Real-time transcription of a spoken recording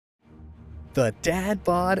The Dad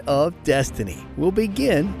Bod of Destiny will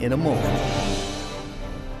begin in a moment.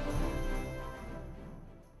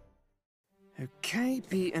 Okay,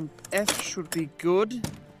 B and F should be good,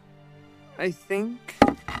 I think.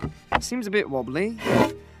 Seems a bit wobbly.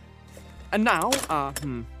 And now,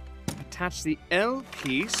 attach the L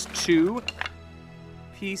piece to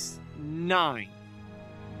piece 9.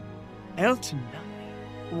 L to 9?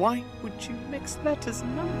 Why would you mix letters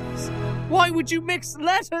and numbers? Why would you mix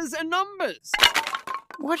letters and numbers?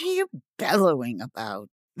 What are you bellowing about?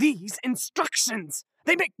 These instructions,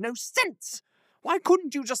 they make no sense. Why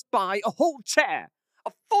couldn't you just buy a whole chair?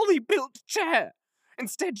 A fully built chair?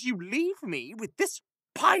 Instead, you leave me with this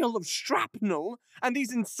pile of shrapnel and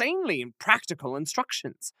these insanely impractical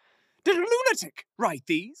instructions. Did a lunatic write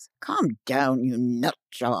these? Calm down, you nut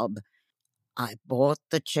job. I bought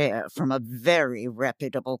the chair from a very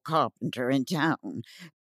reputable carpenter in town.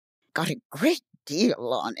 Got a great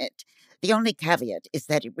deal on it. The only caveat is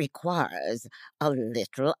that it requires a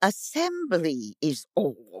little assembly, is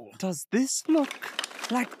all. Does this look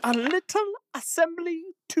like a little assembly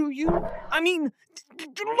to you? I mean,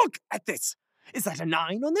 look at this. Is that a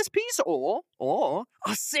 9 on this piece, or a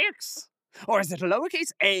 6? Or is it a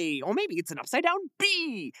lowercase a, or maybe it's an upside-down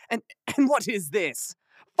B? And what is this?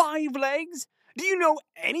 5 legs? Do you know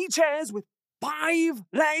any chairs with 5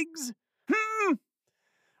 legs?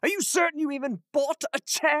 Are you certain you even bought a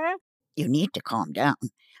chair? You need to calm down.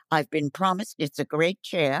 I've been promised it's a great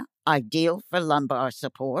chair, ideal for lumbar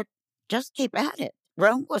support. Just keep at it.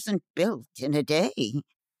 Rome wasn't built in a day.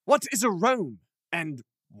 What is a Rome? And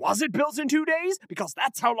was it built in 2 days? Because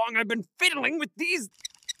that's how long I've been fiddling with these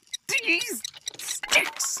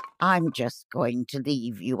sticks. I'm just going to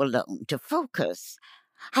leave you alone to focus.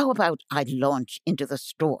 How about I launch into the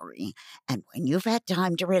story, and when you've had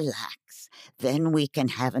time to relax, then we can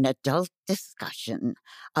have an adult discussion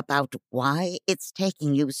about why it's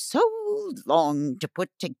taking you so long to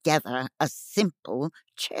put together a simple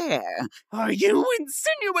chair. Are you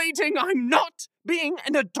insinuating I'm not being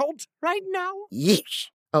an adult right now?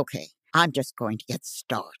 Yeesh. Okay, I'm just going to get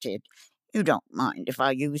started. You don't mind if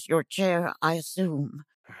I use your chair, I assume.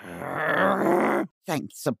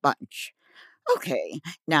 Thanks a bunch. Okay,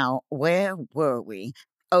 now, where were we?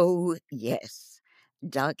 Oh, yes.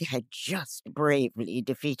 Doug had just bravely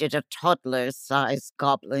defeated a toddler-sized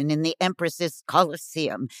goblin in the Empress's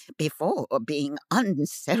Colosseum before being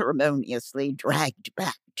unceremoniously dragged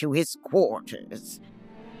back to his quarters.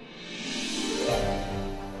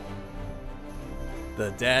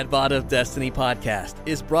 The Dad Bod of Destiny podcast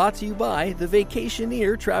is brought to you by the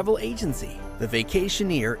Vacationeer Travel Agency. The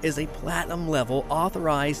Vacationeer is a platinum-level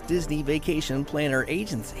authorized Disney vacation planner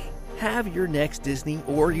agency. Have your next Disney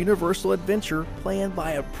or Universal adventure planned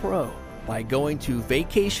by a pro by going to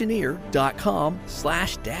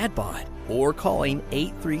vacationeer.com/dadbod or calling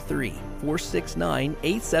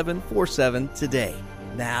 833-469-8747 today.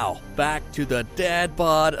 Now, back to the Dad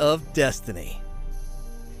Bod of Destiny.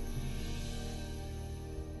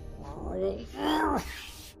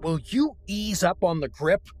 Will you ease up on the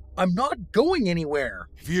grip? I'm not going anywhere.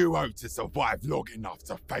 If you hope to survive long enough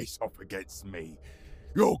to face off against me,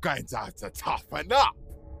 you're going to have to toughen up,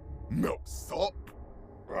 milksop.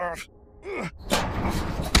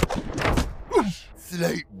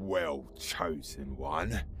 Sleep well, chosen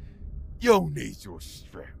one. You'll need your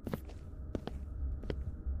strength.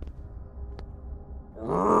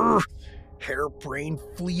 Hairbrained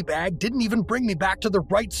fleabag didn't even bring me back to the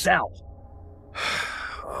right cell.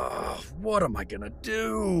 What am I gonna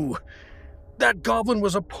do? That goblin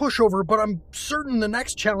was a pushover, but I'm certain the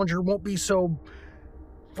next challenger won't be so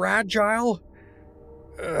fragile.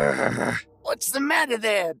 What's the matter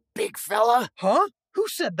there, big fella? Huh? Who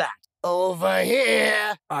said that? Over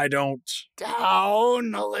here. I don't...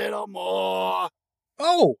 Down a little more.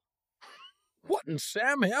 Oh! What in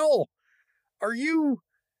Sam hell? Are you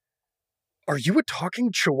a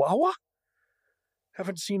talking chihuahua?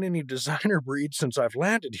 Haven't seen any designer breeds since I've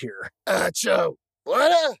landed here.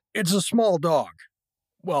 What? It's a small dog.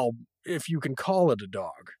 Well, if you can call it a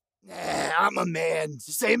dog. I'm a man,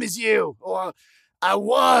 same as you. Or I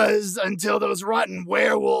was until those rotten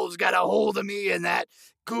werewolves got a hold of me and that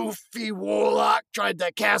goofy warlock tried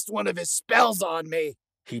to cast one of his spells on me.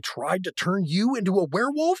 He tried to turn you into a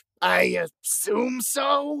werewolf? I assume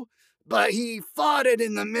so, but he fought it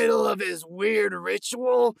in the middle of his weird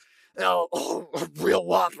ritual. Oh, a real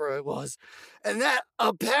whopper it was. And that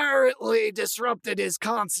apparently disrupted his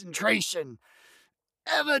concentration.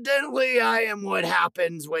 Evidently, I am what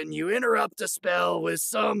happens when you interrupt a spell with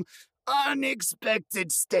some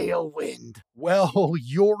unexpected stale wind. Well,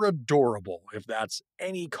 you're adorable, if that's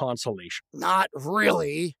any consolation. Not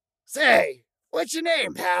really. Say, what's your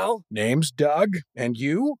name, pal? Name's Doug, and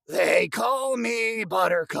you? They call me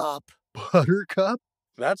Buttercup. Buttercup?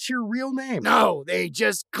 That's your real name? No, they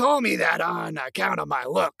just call me that on account of my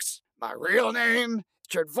looks. My real name,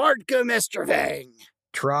 Tredvartka Mestravang.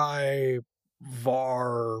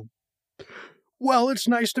 Well, it's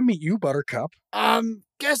nice to meet you, Buttercup. I'm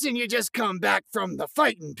guessing you just come back from the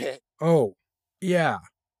fighting pit. Oh, yeah.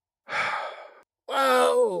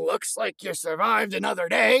 Well, looks like you survived another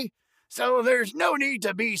day, so there's no need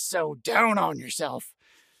to be so down on yourself.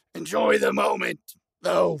 Enjoy the moment,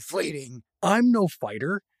 though fleeting. I'm no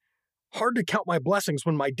fighter. Hard to count my blessings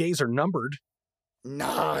when my days are numbered.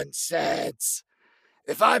 Nonsense.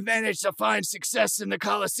 If I've managed to find success in the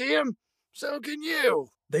Colosseum, so can you.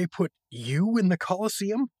 They put you in the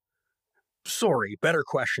Colosseum? Sorry, better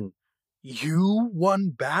question. You won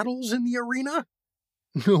battles in the arena?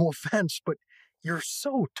 No offense, but you're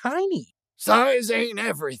so tiny. Size ain't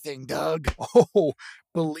everything, Doug. Oh,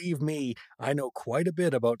 believe me, I know quite a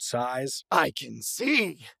bit about size. I can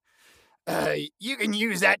see. You can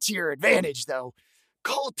use that to your advantage, though.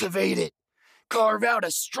 Cultivate it. Carve out a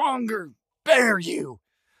stronger, better you.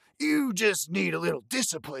 You just need a little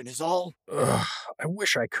discipline is all. Ugh, I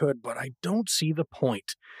wish I could, but I don't see the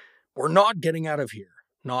point. We're not getting out of here.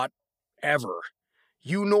 Not ever.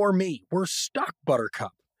 You nor me. We're stuck,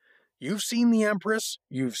 Buttercup. You've seen the Empress.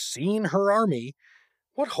 You've seen her army.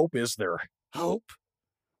 What hope is there? Hope,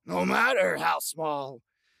 no matter how small,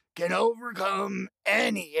 can overcome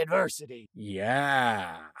any adversity.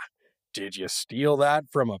 Yeah. Did you steal that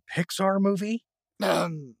from a Pixar movie?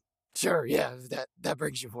 Sure, yeah, that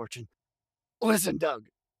brings you fortune. Listen, Doug,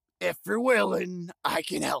 if you're willing, I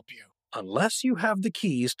can help you. Unless you have the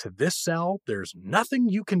keys to this cell, there's nothing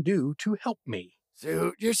you can do to help me.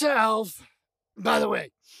 Suit yourself. By the way,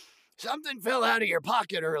 something fell out of your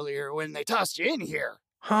pocket earlier when they tossed you in here.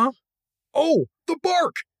 Huh? Oh, the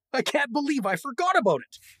bark! I can't believe I forgot about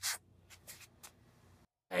it.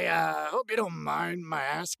 Hey, hope you don't mind my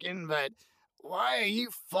asking, but why are you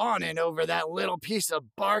fawning over that little piece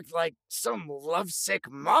of bark like some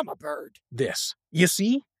lovesick mama bird? This. You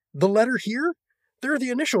see? The letter here? They're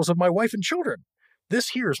the initials of my wife and children.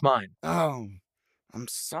 This here's mine. Oh, I'm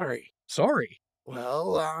sorry. Sorry?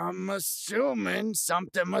 Well, I'm assuming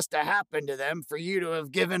something must have happened to them for you to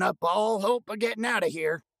have given up all hope of getting out of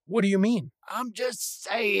here. What do you mean? I'm just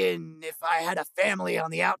saying, if I had a family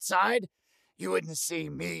on the outside, you wouldn't see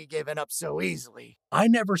me giving up so easily. I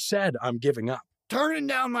never said I'm giving up. Turning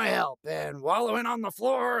down my help and wallowing on the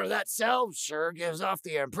floor of that cell sure gives off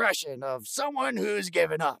the impression of someone who's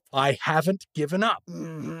given up. I haven't given up.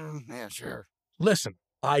 Yeah, sure. Listen,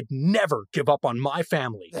 I'd never give up on my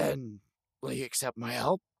family. Then, will you accept my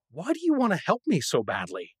help? Why do you want to help me so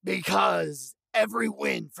badly? Because every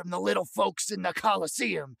win from the little folks in the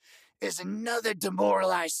Colosseum is another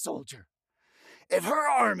demoralized soldier. If her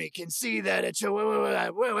army can see that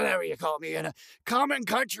whatever you call me, and a common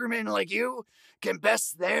countryman like you can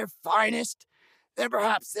best their finest, then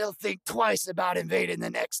perhaps they'll think twice about invading the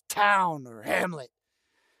next town or hamlet.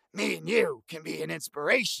 Me and you can be an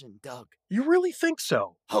inspiration, Doug. You really think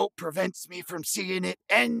so? Hope prevents me from seeing it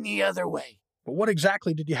any other way. But what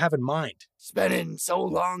exactly did you have in mind? Spending so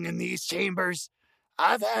long in these chambers,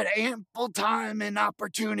 I've had ample time and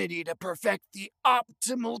opportunity to perfect the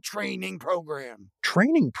optimal training program.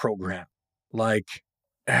 Training program? Like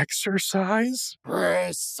exercise?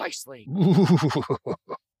 Precisely.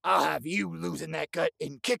 I'll have you losing that gut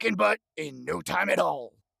and kicking butt in no time at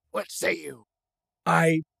all. What say you?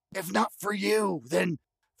 If not for you, then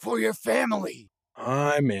for your family.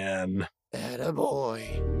 I'm in. Attaboy.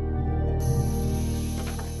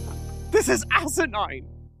 This is asinine.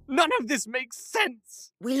 None of this makes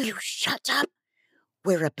sense. Will you shut up?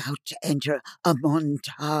 We're about to enter a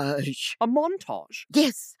montage. A montage?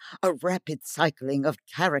 Yes, a rapid cycling of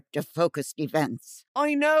character-focused events.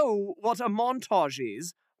 I know what a montage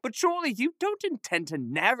is, but surely you don't intend to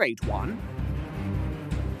narrate one.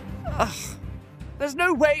 Ugh. There's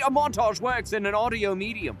no way a montage works in an audio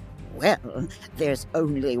medium. Well, there's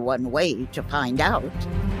only one way to find out.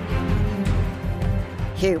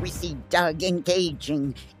 Here we see Doug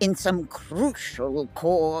engaging in some crucial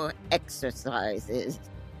core exercises.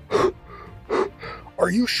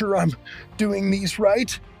 Are you sure I'm doing these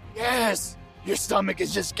right? Yes, your stomach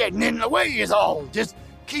is just getting in the way is all. Just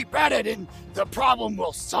keep at it and the problem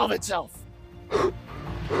will solve itself.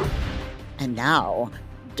 And now,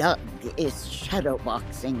 Doug is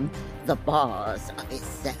shadowboxing the bars of his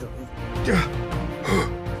cell.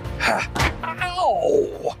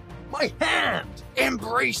 Ow! My hand!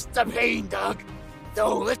 Embrace the pain, Doug.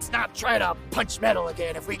 Though let's not try to punch metal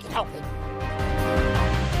again if we can help it.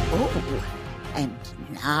 Oh, and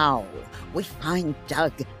now we find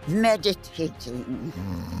Doug meditating.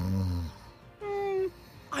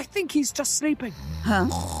 I think he's just sleeping. Huh?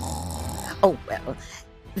 Oh, well,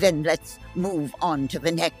 then let's move on to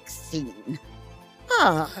the next scene.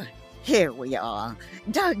 Ah, here we are.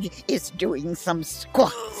 Doug is doing some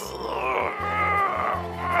squats.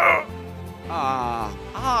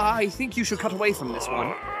 I think you should cut away from this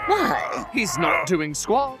one. Why? He's not doing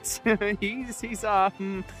squats.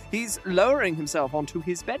 He's lowering himself onto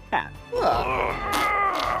his bed pad.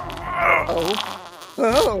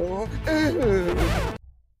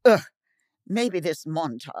 Maybe this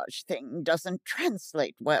montage thing doesn't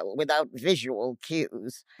translate well without visual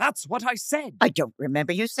cues. That's what I said. I don't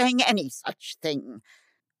remember you saying any such thing.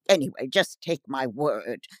 Anyway, just take my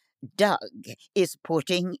word. Doug is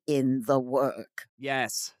putting in the work.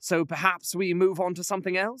 Yes, so perhaps we move on to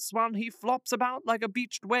something else while he flops about like a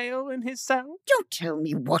beached whale in his cell? Don't tell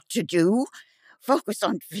me what to do. Focus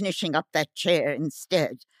on finishing up that chair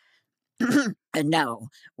instead. And now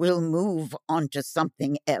we'll move on to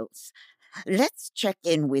something else. Let's check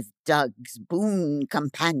in with Doug's boon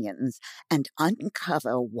companions and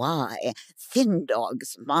uncover why Thin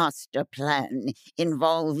Dog's master plan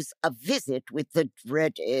involves a visit with the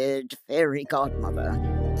dreaded fairy godmother.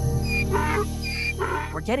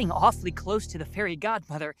 We're getting awfully close to the fairy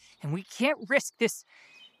godmother, and we can't risk this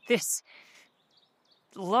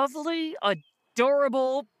lovely,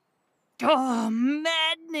 adorable,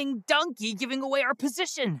 maddening donkey giving away our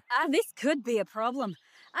position. This could be a problem.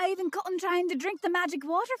 I even caught him trying to drink the magic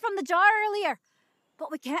water from the jar earlier.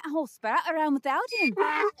 But we can't hold Sprout around without him.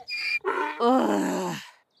 Ugh.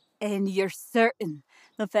 And you're certain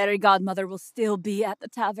the fairy godmother will still be at the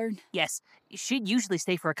tavern? Yes, she'd usually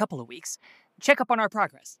stay for a couple of weeks. Check up on our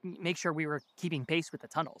progress. Make sure we were keeping pace with the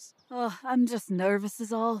tunnels. Oh, I'm just nervous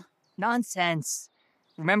is all. Nonsense.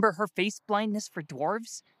 Remember her face blindness for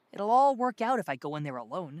dwarves? It'll all work out if I go in there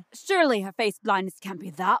alone. Surely her face blindness can't be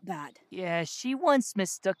that bad. Yeah, she once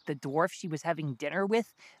mistook the dwarf she was having dinner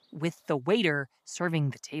with the waiter serving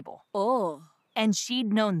the table. Oh. And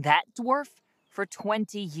she'd known that dwarf for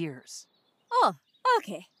 20 years. Oh,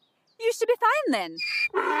 okay. You should be fine then.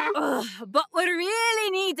 Ugh, but we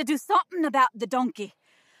really need to do something about the donkey.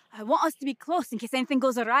 I want us to be close in case anything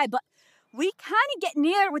goes awry, but we can't get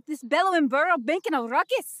near with this bellowing burro making a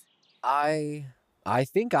ruckus. I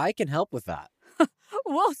think I can help with that.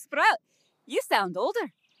 Whoa, Sprout, you sound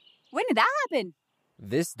older. When did that happen?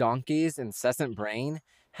 This donkey's incessant brain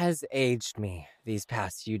has aged me these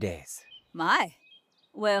past few days. My.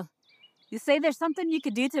 Well, you say there's something you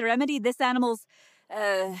could do to remedy this animal's,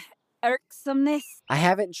 irksomeness? I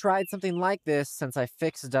haven't tried something like this since I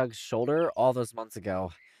fixed Doug's shoulder all those months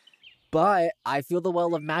ago. But I feel the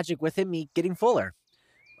well of magic within me getting fuller.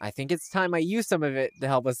 I think it's time I use some of it to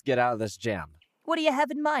help us get out of this jam. What do you have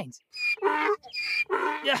in mind?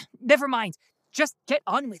 Never mind. Just get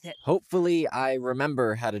on with it. Hopefully I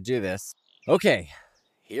remember how to do this. Okay,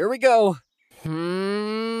 here we go.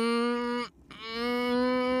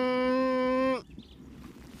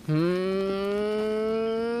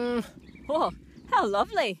 Oh, how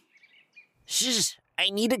lovely. Shh, I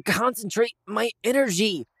need to concentrate my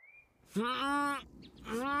energy.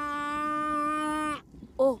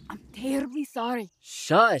 Oh, I'm terribly sorry.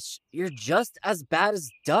 Shush, you're just as bad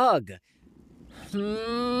as Doug. A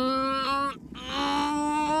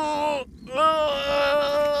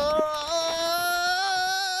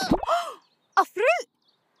fruit!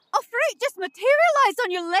 A fruit just materialized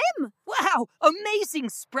on your limb! Wow, amazing,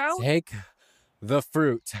 Sprout! Take the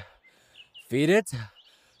fruit. Feed it to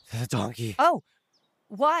the donkey. Oh,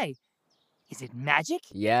 why? Is it magic?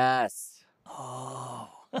 Yes. Oh.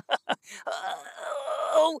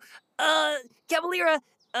 Cavalera,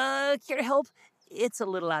 care to help? It's a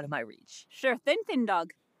little out of my reach. Sure thing, Thin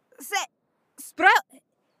Dog. Say, Sprout,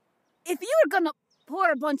 if you were gonna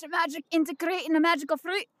pour a bunch of magic into creating a magical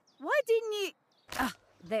fruit, why didn't you... Ah,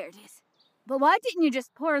 there it is. But why didn't you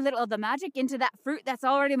just pour a little of the magic into that fruit that's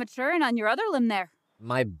already maturing on your other limb there?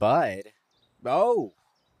 My bud? Oh,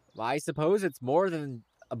 I suppose it's more than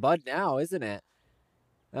a bud now, isn't it?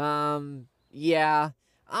 Yeah,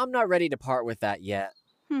 I'm not ready to part with that yet.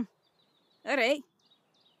 All right.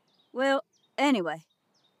 Well, anyway,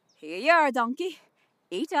 here you are, donkey.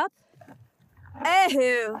 Eat up.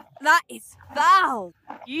 Ew, that is foul.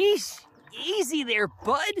 Yeesh, easy there,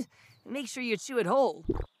 bud. Make sure you chew it whole.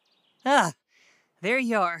 Ah, there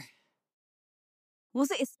you are. Was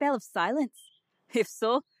it a spell of silence? If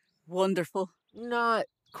so, wonderful. Not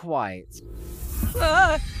quite.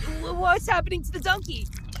 What's happening to the donkey?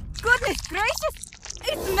 Goodness gracious!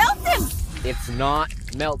 It's melting! It's not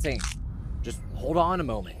melting. Just hold on a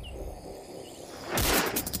moment.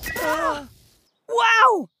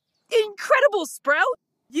 Wow! Incredible, Sprout!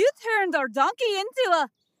 You turned our donkey into a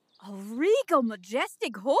regal,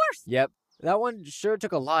 majestic horse. Yep, that one sure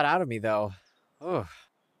took a lot out of me, though. Ugh.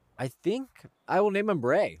 I think I will name him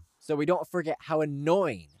Bray, so we don't forget how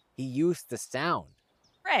annoying he used to sound.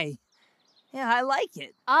 Ray. Yeah, I like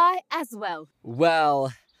it. I as well.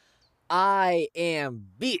 Well, I am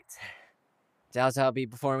beat. Doubt I'll be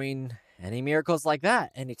performing any miracles like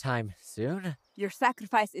that anytime soon. Your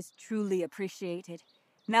sacrifice is truly appreciated.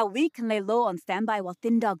 Now we can lay low on standby while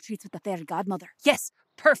Thin Dog treats with the fairy godmother. Yes,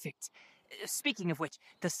 perfect. Speaking of which,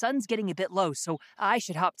 the sun's getting a bit low, so I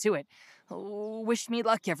should hop to it. Oh, wish me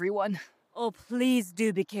luck, everyone. Oh, please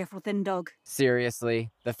do be careful, Thin Dog.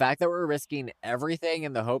 Seriously, the fact that we're risking everything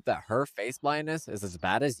in the hope that her face blindness is as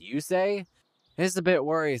bad as you say is a bit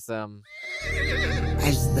worrisome.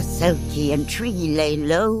 As the Selkie tree lay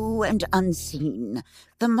low and unseen,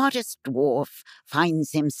 the modest dwarf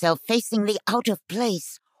finds himself facing the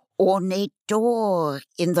out-of-place, ornate door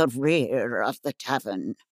in the rear of the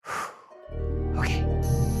tavern. Okay,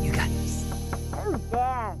 you got this. Who's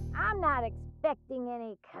there? I'm not expecting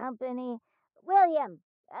any company. William,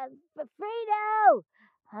 Frito!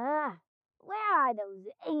 Where are those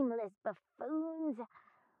aimless buffoons?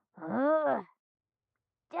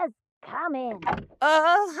 Just come in.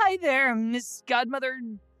 Hi there, Miss Godmother,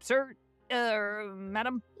 sir,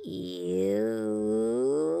 madam. You?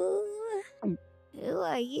 Who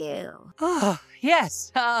are you? Oh,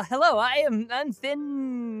 yes. Hello, I'm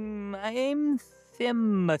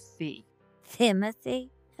Timothy.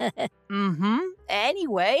 Timothy? Mm-hmm.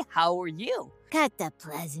 Anyway, how are you? Cut the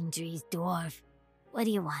pleasantries, dwarf. What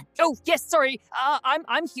do you want? Oh, yes, sorry.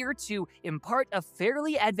 I'm here to impart a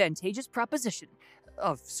fairly advantageous proposition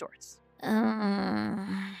of sorts.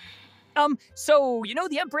 So, you know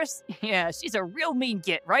the Empress? Yeah, she's a real mean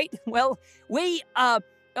git, right? Well, we,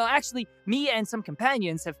 actually, me and some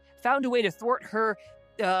companions have found a way to thwart her,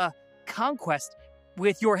 conquest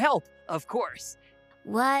with your help, of course.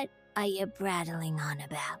 What are you prattling on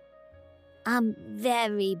about? I'm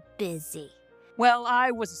very busy. Well,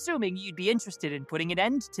 I was assuming you'd be interested in putting an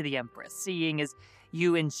end to the Empress, seeing as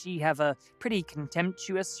you and she have a pretty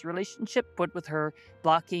contemptuous relationship, what with her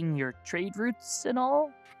blocking your trade routes and all.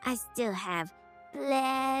 I still have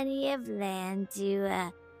plenty of land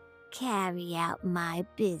to, carry out my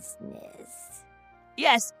business.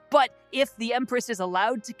 Yes, but if the Empress is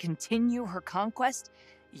allowed to continue her conquest,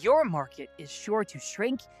 your market is sure to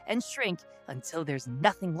shrink and shrink until there's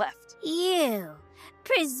nothing left. You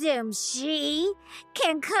presume she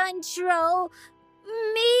can control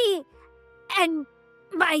me and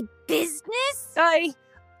my business?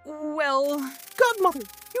 Well... Godmother,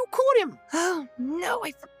 you caught him! Oh, no,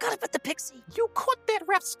 I forgot about the pixie. You caught that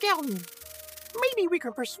rapscallion. Maybe we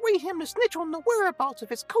can persuade him to snitch on the whereabouts of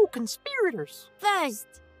his co-conspirators. First,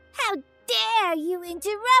 how dare you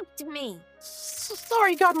interrupt me?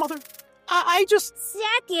 Sorry, Godmother. I just...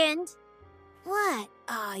 Second, what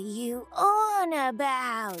are you on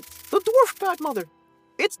about? The dwarf, Godmother.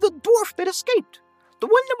 It's the dwarf that escaped. The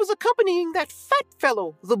one that was accompanying that fat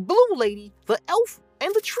fellow, the blue lady, the elf,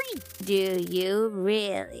 and the tree. Do you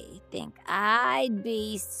really think I'd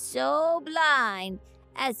be so blind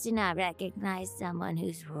as to not recognize someone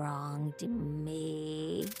who's wronged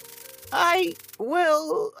me? I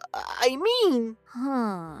mean...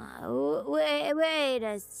 Wait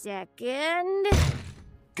a second.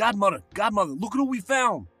 Godmother, look at who we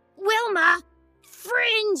found. Wilma!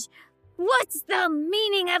 Fringe! What's the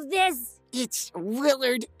meaning of this? It's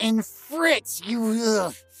Willard and Fritz,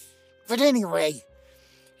 you... But anyway,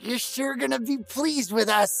 you're sure gonna be pleased with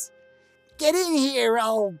us. Get in here,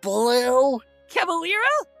 old blue.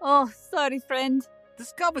 Cavalera? Oh, sorry, friend.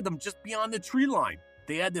 Discovered them just beyond the tree line.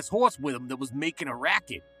 They had this horse with them that was making a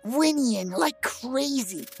racket. Whinnying like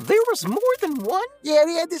crazy. There was more than one? Yeah,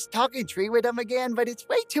 they had this talking tree with them again, but it's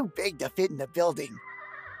way too big to fit in the building.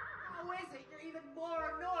 How is it you're even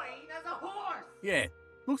more annoying as a horse? Yeah,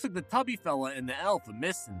 looks like the tubby fella and the elf are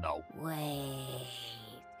missing, though. Wait,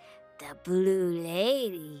 the blue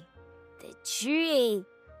lady, the tree,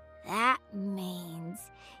 that means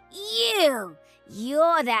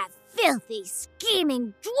you're that filthy,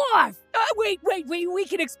 scheming dwarf! Wait, we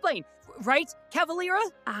can explain. Right, Cavalera?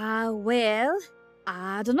 Well,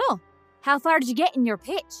 I don't know. How far did you get in your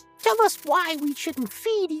pitch? Tell us why we shouldn't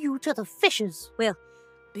feed you to the fishes. Well,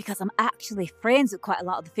 because I'm actually friends with quite a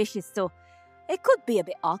lot of the fishes, so it could be a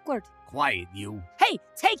bit awkward. Quiet, you. Hey,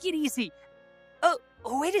 take it easy. Oh,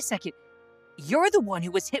 wait a second. You're the one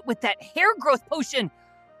who was hit with that hair growth potion.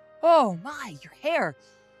 Oh my, your hair.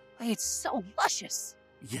 It's so luscious.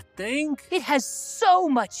 You think? It has so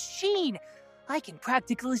much sheen. I can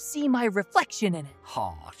practically see my reflection in it.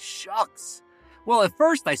 Aw, shucks. Well, at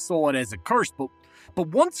first I saw it as a curse, but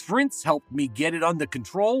once Fritz helped me get it under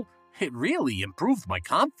control, it really improved my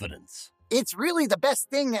confidence. It's really the best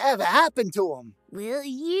thing to ever happen to him. Will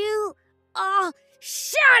you? Oh,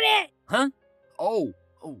 shut it! Huh? Oh,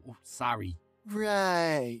 sorry.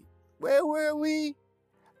 Right. Where were we?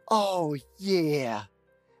 Oh, yeah.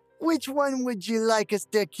 Which one would you like us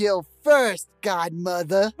to kill first,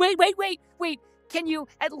 Godmother? Wait. Can you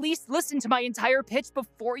at least listen to my entire pitch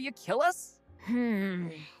before you kill us?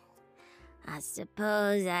 I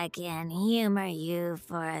suppose I can humor you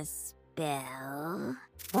for a spell.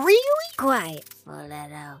 Really? Quiet,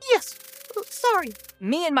 Folletto. Yes. Sorry.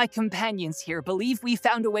 Me and my companions here believe we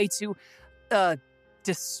found a way to,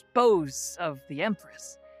 dispose of the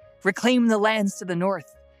Empress. Reclaim the lands to the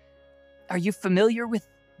north. Are you familiar with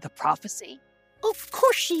the prophecy? Of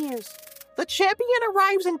course she is. The champion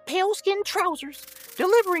arrives in pale-skinned trousers,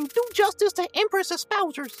 delivering due justice to Empress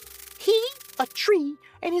espousers. He, a tree,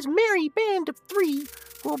 and his merry band of three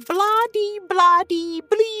will blah-dee,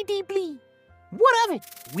 blee-dee-blee. What of it?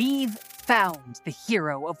 We've found the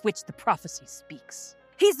hero of which the prophecy speaks.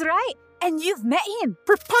 He's right, and you've met him.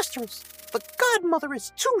 Preposterous. The Godmother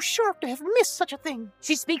is too sharp to have missed such a thing.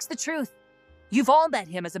 She speaks the truth. You've all met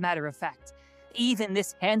him, as a matter of fact. Even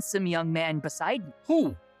this handsome young man beside me.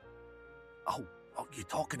 Who? Oh, you're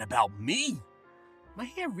talking about me? My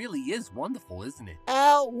hair really is wonderful, isn't it?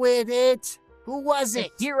 Out with it. Who was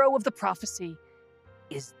it? The hero of the prophecy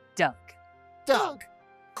is Doug. Doug.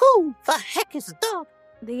 Who the heck is Doug?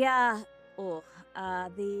 This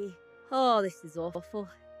is awful.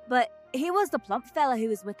 But he was the plump fella who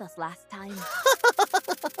was with us last time.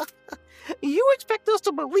 You expect us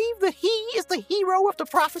to believe that he is the hero of the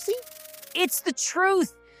prophecy? It's the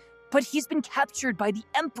truth. But he's been captured by the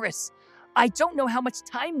Empress. I don't know how much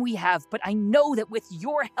time we have, but I know that with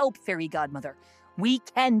your help, Fairy Godmother, we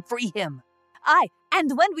can free him. Aye,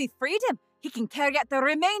 and when we freed him, he can carry out the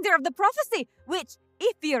remainder of the prophecy, which,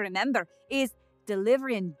 if you remember, is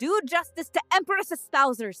delivering due justice to Empress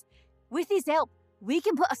espousers. With his help, we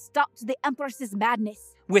can put a stop to the Empress's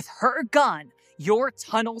madness. With her gone, your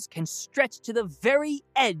tunnels can stretch to the very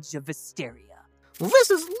edge of Wisteria. This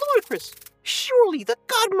is ludicrous. Surely the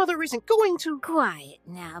Godmother isn't going to... Quiet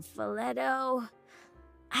now, Folletto.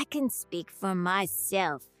 I can speak for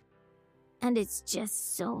myself. And it's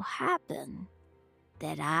just so happened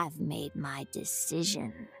that I've made my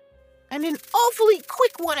decision. And an awfully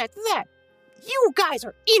quick one at that. You guys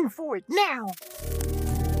are in for it now.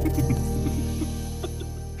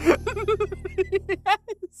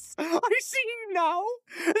 Yes, I see now.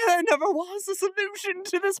 There never was a solution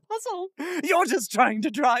to this puzzle. You're just trying to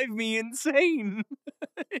drive me insane.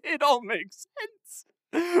 It all makes sense.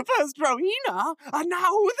 First Rowena, and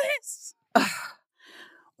now this.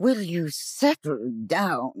 Will you settle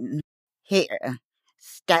down? Here,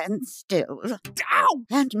 stand still. Ow!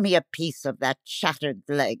 Hand me a piece of that shattered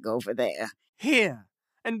leg over there. Here,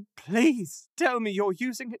 and please tell me you're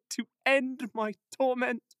using it to end my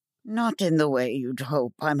torment. Not in the way you'd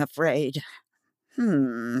hope, I'm afraid.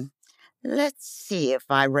 Let's see if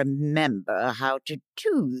I remember how to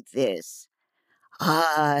do this.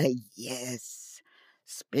 Ah, yes.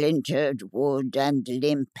 Splintered wood and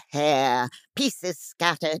limp hair, pieces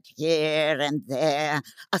scattered here and there.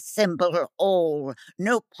 Assemble all,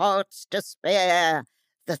 no parts to spare.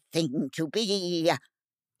 The thing to be,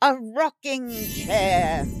 a rocking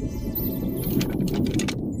chair.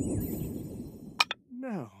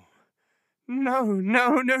 No. You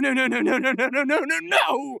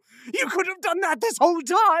could have done that this whole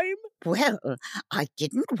time. Well, I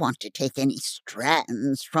didn't want to take any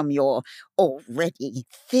strands from your already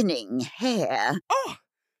thinning hair. Oh,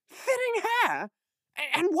 thinning hair?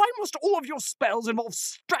 And why must all of your spells involve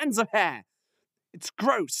strands of hair? It's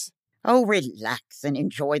gross. Oh, relax and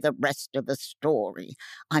enjoy the rest of the story.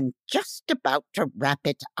 I'm just about to wrap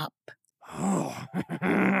it up.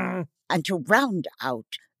 And to round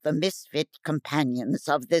out the misfit companions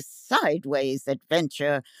of this sideways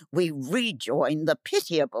adventure, we rejoin the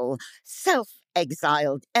pitiable,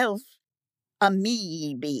 self-exiled elf,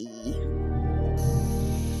 Amoebae.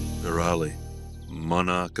 Virale,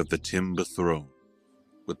 monarch of the Timber Throne.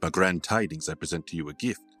 With my grand tidings, I present to you a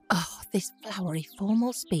gift. Oh, this flowery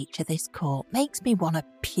formal speech of this court makes me want to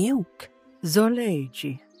puke.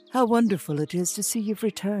 Zorleji, how wonderful it is to see you've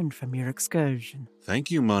returned from your excursion. Thank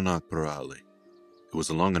you, Monarch Virale. It was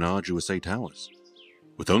a long and arduous 8 hours,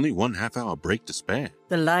 with only 1 half-hour break to spare.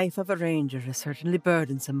 The life of a ranger is certainly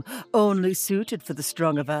burdensome, only suited for the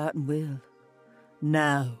strong of heart and will.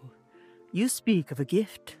 Now, you speak of a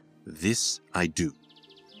gift. This I do.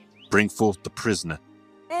 Bring forth the prisoner.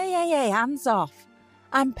 Hey, hands off.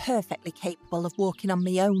 I'm perfectly capable of walking on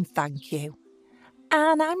my own, thank you.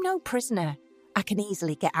 And I'm no prisoner. I can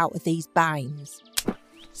easily get out of these binds.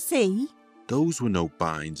 See? Those were no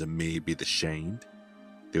binds and may be the shamed.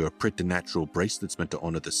 They were preternatural bracelets meant to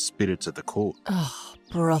honor the spirits of the court. Oh,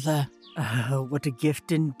 brother. Oh, what a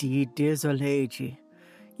gift indeed, dear Zoleji.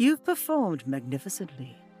 You've performed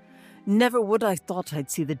magnificently. Never would I thought I'd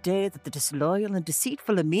see the day that the disloyal and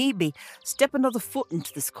deceitful Amoebae step another foot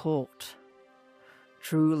into this court.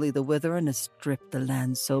 Truly, the withering has stripped the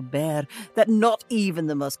land so bare that not even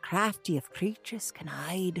the most crafty of creatures can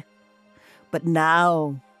hide. But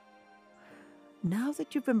now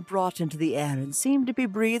that you've been brought into the air and seem to be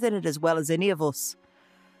breathing it as well as any of us,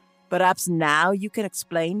 perhaps now you can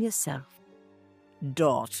explain yourself,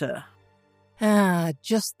 daughter.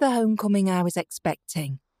 Just the homecoming I was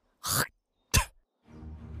expecting.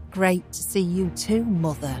 Great to see you too,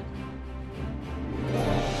 Mother.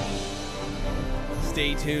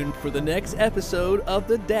 Stay tuned for the next episode of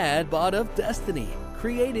The Dad Bod of Destiny,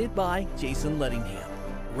 created by Jason Lettingham.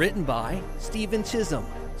 Written by Stephen Chisholm,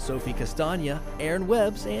 Sophie Castagna, Aaron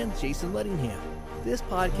Webbs, and Jason Lettingham. This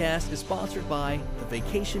podcast is sponsored by The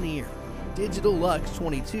Vacationeer, Digital Lux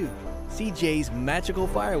 22, CJ's Magical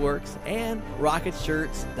Fireworks, and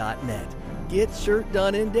RocketShirts.net. Get shirt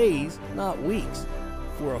done in days, not weeks.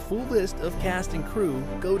 For a full list of cast and crew,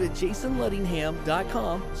 go to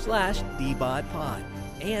jasonlettingham.com/dbodpod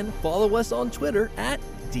and follow us on Twitter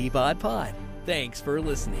 @dbodpod. Thanks for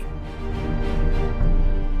listening.